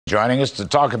Joining us to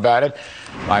talk about it,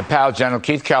 my pal General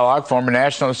Keith Kellogg, former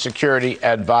National Security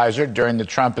Advisor during the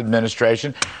Trump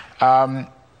administration.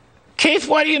 Keith,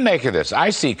 what do you make of this? I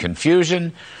see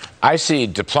confusion. I see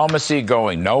diplomacy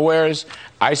going nowheres.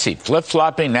 I see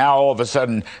flip-flopping. Now, all of a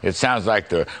sudden, it sounds like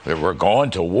we're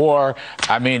going to war.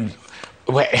 I mean,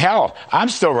 hell, I'm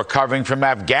still recovering from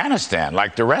Afghanistan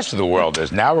like the rest of the world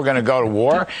is. Now we're going to go to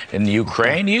war in the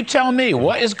Ukraine. You tell me,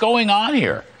 what is going on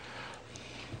here?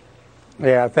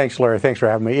 Yeah, thanks, Larry. Thanks for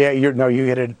having me. Yeah, you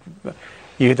hit it.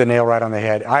 You hit the nail right on the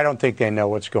head. I don't think they know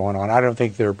what's going on. I don't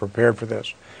think they're prepared for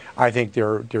this. I think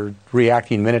they're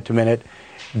reacting minute to minute,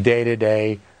 day to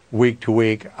day, week to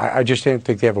week. I just don't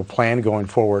think they have a plan going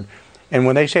forward. And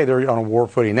when they say they're on a war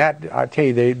footing, I tell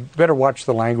you, they better watch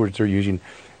the language they're using.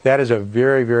 That is a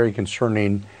very, very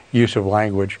concerning use of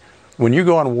language. When you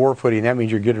go on war footing, that means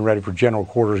you're getting ready for general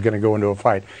quarters, going to go into a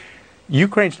fight.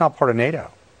 Ukraine's not part of NATO.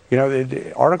 You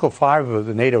know, Article 5 of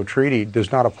the NATO treaty does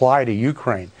not apply to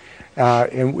Ukraine.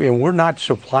 And we're not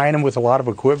supplying them with a lot of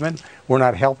equipment. We're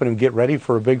not helping them get ready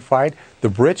for a big fight. The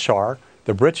Brits are.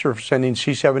 The Brits are sending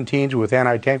C-17s with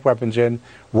anti-tank weapons in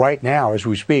right now as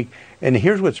we speak. And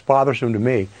here's what's bothersome to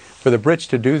me. For the Brits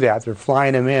to do that, they're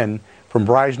flying them in from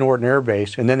Breisnorten Air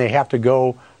Base, and then they have to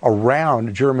go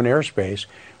around German airspace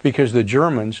because the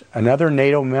Germans, another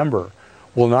NATO member,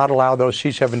 will not allow those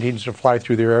C-17s to fly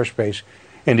through their airspace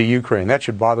into Ukraine. That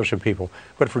should bother some people.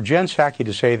 But for Jen Psaki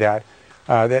to say that,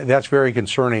 that's very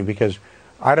concerning because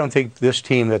I don't think this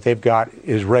team that they've got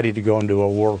is ready to go into a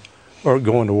war or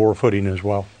go into war footing as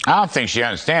well. I don't think she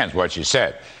understands what you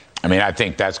said. I mean, I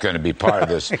think that's going to be part of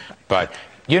this. But,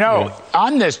 you know,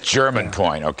 on this German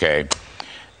point, okay,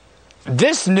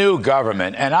 this new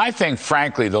government, and I think,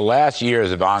 frankly, the last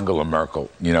years of Angela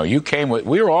Merkel, you know,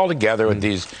 we were all together with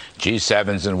these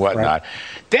G7s and whatnot. Right.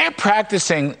 They're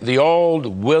practicing the old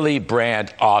Willy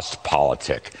Brandt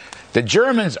Ostpolitik. The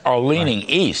Germans are leaning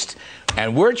east,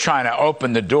 and we're trying to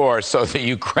open the door so the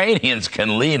Ukrainians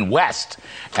can lean west.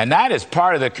 And that is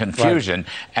part of the confusion. Right.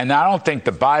 And I don't think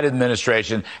the Biden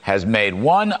administration has made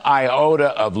one iota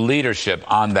of leadership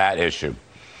on that issue.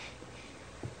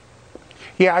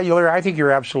 Yeah, Larry, I think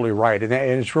you're absolutely right, and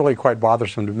it's really quite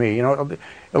bothersome to me. You know,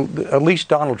 at least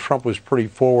Donald Trump was pretty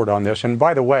forward on this. And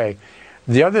by the way,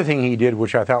 the other thing he did,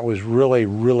 which I thought was really,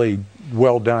 really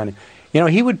well done, you know,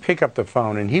 he would pick up the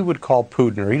phone and he would call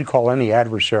Putin or he'd call any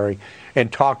adversary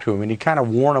and talk to him, and he'd kind of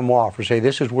warn him off or say,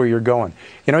 this is where you're going.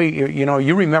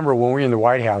 You remember when we were in the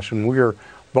White House and we were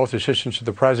both assistants to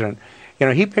the president, you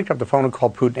know, he picked up the phone and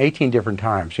called Putin 18 different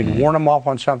times. He'd warn him off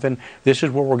on something. This is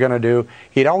what we're going to do.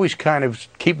 He'd always kind of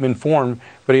keep him informed,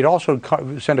 but he'd also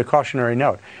send a cautionary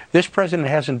note. This president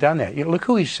hasn't done that. You know, look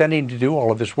who he's sending to do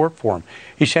all of this work for him.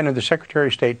 He's sending the Secretary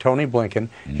of State, Tony Blinken.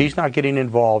 He's not getting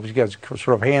involved. He's got sort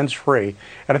of hands-free.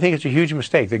 And I think it's a huge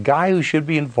mistake. The guy who should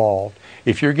be involved,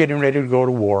 if you're getting ready to go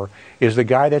to war, is the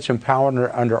guy that's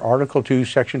empowered under Article 2,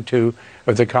 Section 2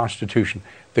 of the Constitution.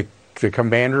 The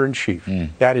commander-in-chief.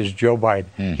 That is Joe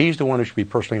Biden. He's the one who should be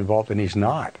personally involved, and he's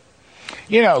not.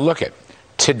 You know, look at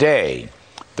today,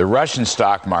 the Russian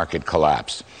stock market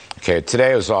collapsed. Okay,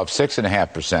 today it was off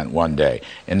 6.5% one day.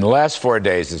 In the last 4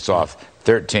 days, it's off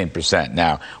 13%.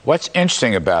 Now, what's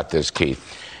interesting about this,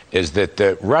 Keith, is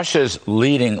that Russia's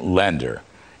leading lender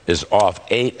is off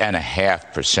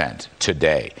 8.5%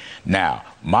 today. Now,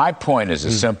 my point is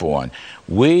a simple one.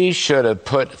 We should have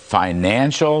put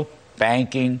financial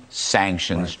banking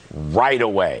sanctions right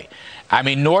away. I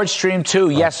mean, Nord Stream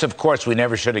 2, yes, of course, we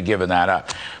never should have given that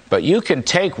up. But you can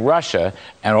take Russia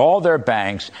and all their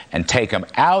banks and take them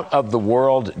out of the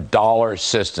world dollar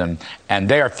system, and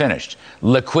they are finished.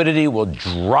 Liquidity will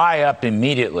dry up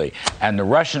immediately, and the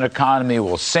Russian economy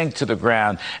will sink to the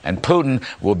ground, and Putin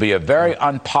will be a very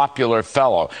unpopular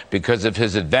fellow because of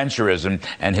his adventurism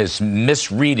and his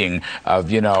misreading of,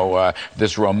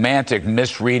 this romantic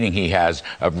misreading he has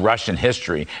of Russian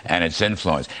history and its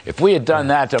influence. If we had done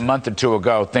that a month or two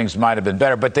ago, things might have been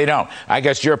better, but they don't. I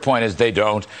guess your point is they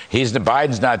don't.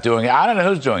 Biden's not doing it. I don't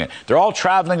know who's doing it. They're all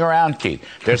traveling around, Keith.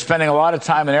 They're spending a lot of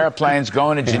time in airplanes,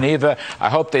 going to Geneva.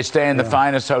 I hope they stay in the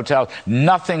finest hotels.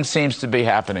 Nothing seems to be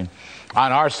happening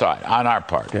on our side, on our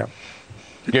part. Yeah.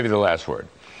 Give you the last word.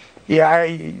 Yeah,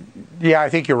 I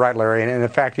think you're right, Larry. And the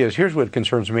fact is, here's what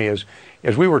concerns me is,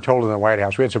 as we were told in the White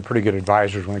House, we had some pretty good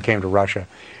advisors when it came to Russia.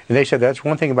 And they said that's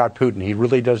one thing about Putin. He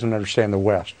really doesn't understand the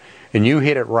West. And you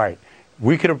hit it right.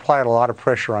 We could have applied a lot of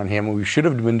pressure on him, and we should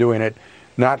have been doing it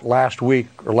not last week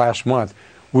or last month.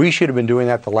 We should have been doing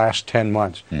that the last 10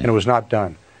 months, and it was not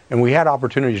done. And we had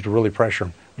opportunities to really pressure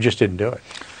him. We just didn't do it.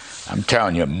 I'm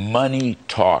telling you, money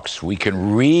talks. We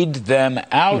can read them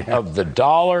out of the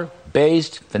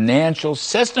dollar-based financial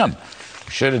system.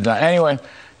 Should have done. Anyway,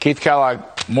 Keith Kellogg,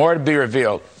 more to be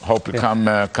revealed. Hope you come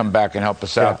back and help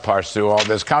us out, parse through all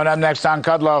this. Coming up next on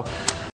Kudlow.